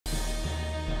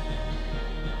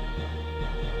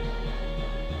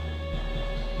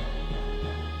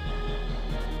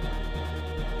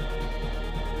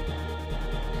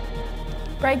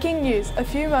Breaking news. A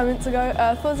few moments ago,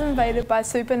 Earth was invaded by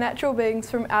supernatural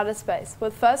beings from outer space,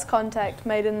 with first contact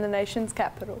made in the nation's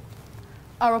capital.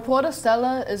 Our reporter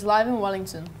Stella is live in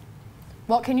Wellington.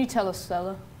 What can you tell us,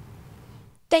 Stella?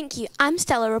 Thank you. I'm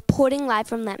Stella, reporting live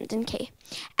from Lambton Quay.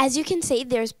 As you can see,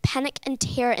 there is panic and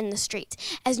terror in the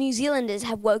streets as New Zealanders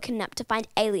have woken up to find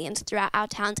aliens throughout our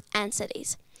towns and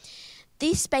cities.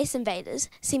 These space invaders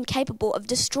seem capable of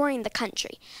destroying the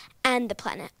country and the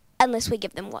planet unless we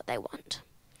give them what they want.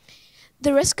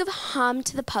 The risk of harm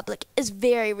to the public is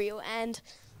very real and...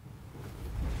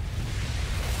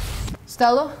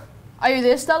 Stella? Are you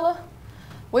there, Stella?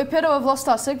 We appear to have lost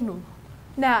our signal.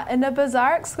 Now, in a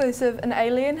bizarre exclusive, an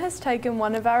alien has taken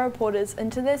one of our reporters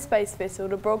into their space vessel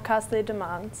to broadcast their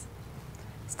demands.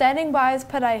 Standing by is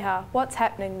Pareha. What's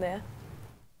happening there?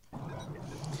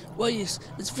 Well, yes,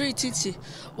 it's very tensy.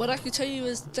 What I can tell you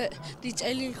is that these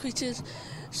alien creatures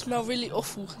smell really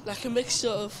awful, like a mixture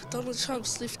of Donald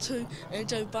Trump's left toe and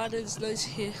Joe Biden's nose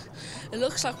hair. It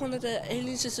looks like one of the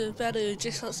aliens is about to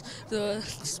eject us the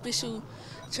special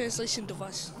translation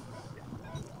device.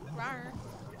 Rawr.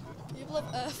 People of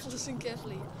Earth, listen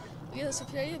carefully. We are the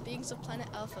superior beings of planet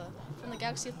Alpha, from the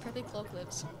galaxy of perfect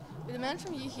cloaklets. We demand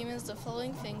from you humans the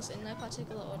following things in no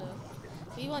particular order.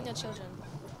 We want your children.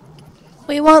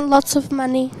 We want lots of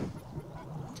money.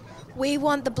 We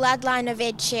want the bloodline of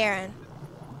Ed Sheeran.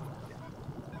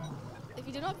 If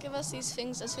you do not give us these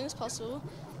things as soon as possible,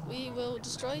 we will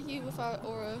destroy you with our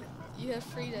aura. You have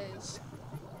 3 days.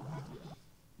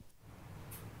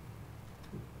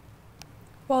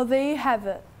 Well, there you have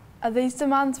it. Are these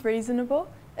demands reasonable?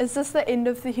 Is this the end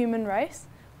of the human race?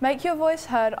 Make your voice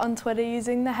heard on Twitter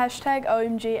using the hashtag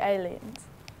 #OMGAliens.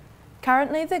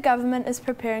 Currently, the government is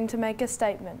preparing to make a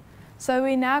statement, so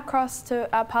we now cross to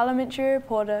our parliamentary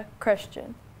reporter,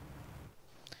 Christian.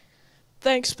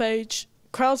 Thanks, Paige.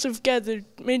 Crowds have gathered.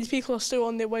 Many people are still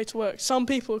on their way to work. Some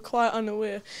people are quite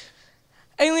unaware.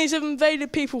 Aliens have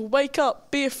invaded people. Wake up.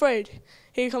 Be afraid.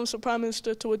 Here comes the Prime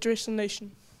Minister to address the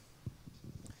nation.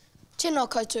 Tēnā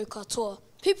koutou katoa.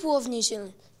 People of New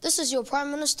Zealand, this is your Prime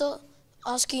Minister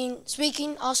asking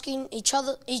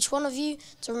each one of you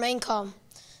to remain calm.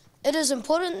 It is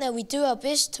important that we do our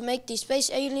best to make these space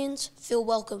aliens feel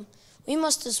welcome. We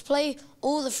must display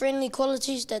all the friendly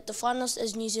qualities that define us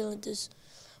as New Zealanders.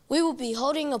 We will be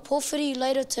holding a pōwhiri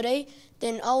later today,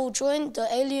 then I will join the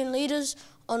alien leaders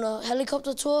on a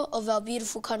helicopter tour of our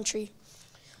beautiful country.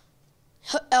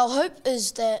 Our hope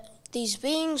is that these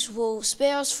beings will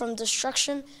spare us from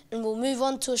destruction and will move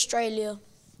on to Australia.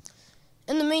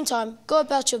 In the meantime, go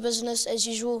about your business as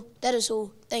usual. That is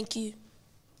all. Thank you.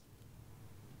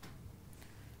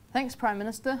 Thanks, Prime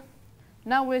Minister.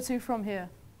 Now where to from here?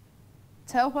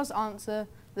 To help us answer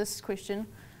this question,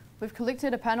 we've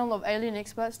collected a panel of alien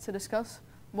experts to discuss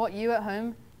what you at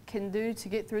home can do to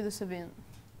get through this event.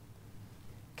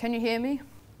 Can you hear me?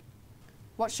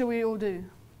 What should we all do?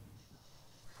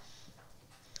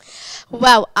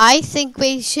 Well, I think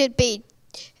we should be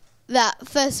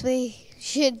doing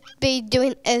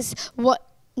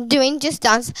just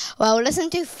dance while listen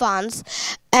to fans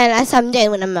and as I'm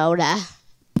doing when I'm older.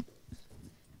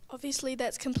 Obviously,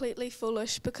 that's completely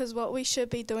foolish because what we should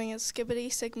be doing is skibbity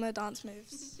sigma dance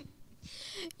moves.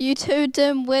 You two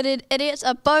dim-witted idiots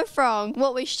are both wrong.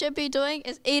 What we should be doing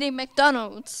is eating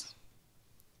McDonald's.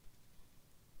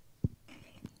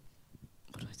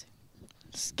 What do I do?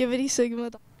 Skibbity sigma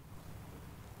dance.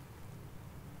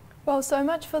 Well, so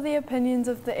much for the opinions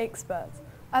of the experts.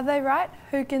 Are they right?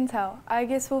 Who can tell? I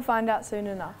guess we'll find out soon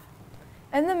enough.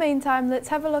 In the meantime, let's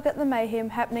have a look at the mayhem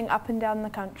happening up and down the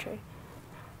country.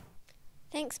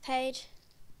 Thanks, Paige.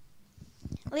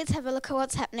 Let's have a look at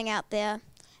what's happening out there.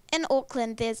 In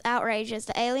Auckland, there's outrage as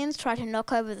the aliens try to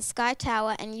knock over the Sky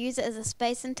Tower and use it as a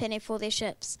space antenna for their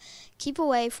ships. Keep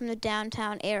away from the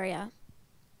downtown area.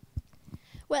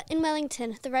 Well, in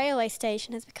Wellington, the railway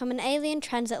station has become an alien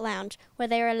transit lounge where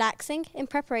they are relaxing in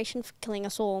preparation for killing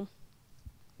us all.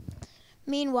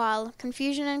 Meanwhile,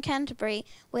 confusion in Canterbury,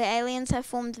 where aliens have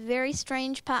formed a very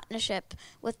strange partnership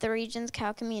with the region's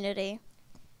cow community.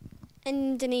 And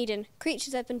in Dunedin,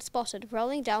 creatures have been spotted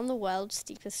rolling down the world's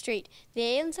steepest street. The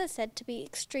aliens are said to be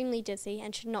extremely dizzy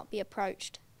and should not be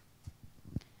approached.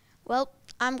 Well,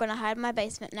 I'm going to hide in my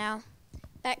basement now.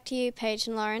 Back to you, Paige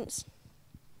and Lawrence.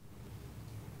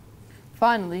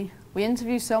 Finally, we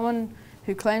interview someone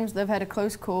who claims they've had a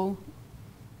close call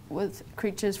with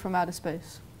creatures from outer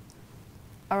space.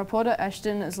 Our reporter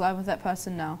Ashton is live with that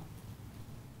person now.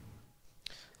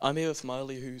 I'm here with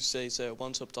Miley, who says they were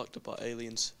once abducted by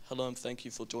aliens. Hello and thank you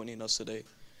for joining us today.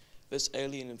 This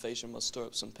alien invasion must stir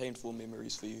up some painful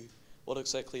memories for you. What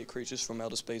exactly are creatures from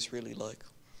outer space really like?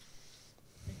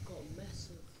 They've got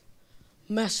massive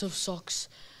massive socks,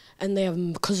 and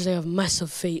because they have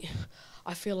massive feet.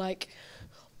 I feel like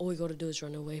all we got to do is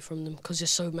run away from them because they're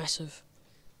so massive.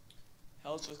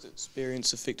 How's this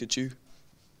experience affected you?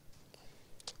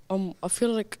 I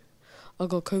feel like I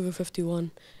got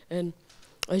COVID-51, and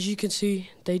as you can see,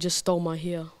 they just stole my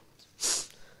hair.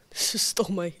 They just stole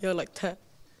my hair like that.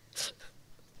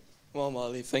 Well,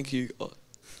 Marley, thank you.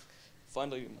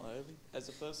 Finally, Marley, as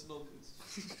a person of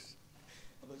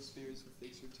experience with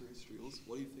extraterrestrials,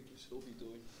 what do you think we should all be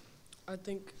doing? I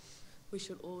think we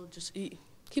should all just eat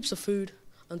heaps of food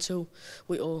until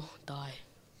we all die.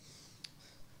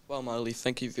 Well, Marley,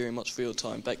 thank you very much for your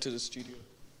time. Back to the studio.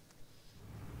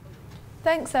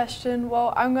 Thanks, Ashton.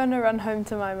 Well, I'm going to run home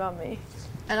to my mummy.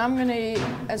 And I'm going to eat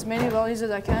as many lollies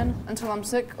as I can until I'm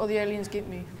sick or the aliens get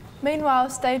me. Meanwhile,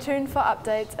 stay tuned for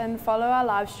updates and follow our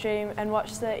live stream and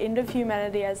watch the end of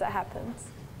humanity as it happens.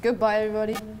 Goodbye,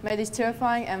 everybody. May these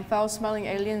terrifying and foul-smelling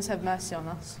aliens have mercy on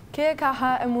us. Kia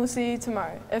kaha, and we'll see you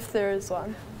tomorrow, if there is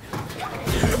one.